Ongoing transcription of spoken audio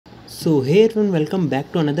So hey everyone, welcome back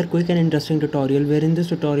to another quick and interesting tutorial, where in this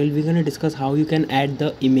tutorial we're going to discuss how you can add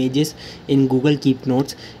the images in Google Keep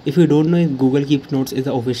Notes. If you don't know, Google Keep Notes is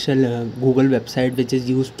the official Google website which is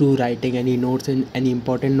used to writing any notes and any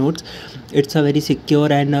important notes. It's a very secure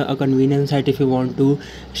and a convenient site if you want to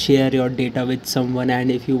share your data with someone and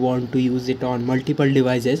if you want to use it on multiple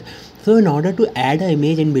devices. So in order to add an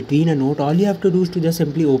image in between a note, all you have to do is to just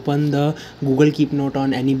simply open the Google Keep Note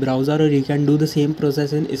on any browser, or you can do the same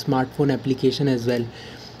process in smartphone application as well.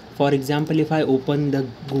 For example, if I open the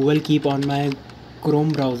Google Keep on my Chrome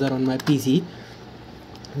browser on my PC,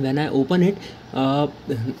 when I open it, uh,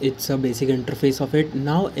 it's a basic interface of it.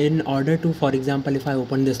 Now in order to, for example, if I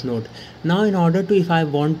open this note, now in order to, if I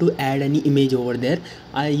want to add any image over there,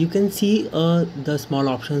 you can see the small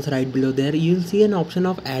options right below there. You'll see an option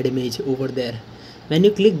of add image over there. When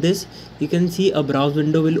you click this, you can see a browse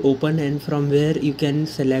window will open, and from where you can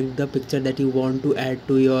select the picture that you want to add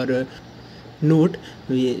to your note.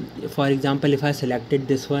 For example, if I selected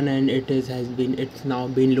this one and it's now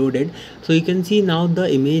been loaded, so you can see now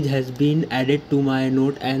the image has been added to my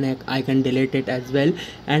note, and I can delete it as well,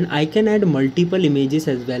 and I can add multiple images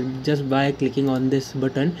as well. Just by clicking on this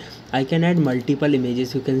button, I can add multiple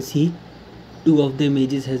images. You can see two of the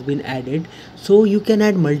images has been added. So you can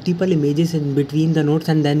add multiple images in between the notes,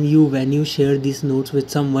 and then when you share these notes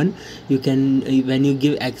with someone, you can when you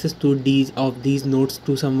give access to these notes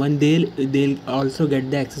to someone, they'll also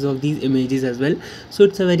get the access of these images as well. So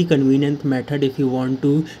it's a very convenient method if you want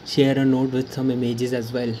to share a note with some images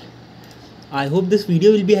as well. I hope this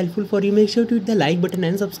video will be helpful for you. Make sure to hit the like button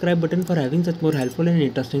and subscribe button for having such more helpful and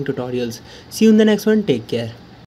interesting tutorials. See you in the next one. Take care.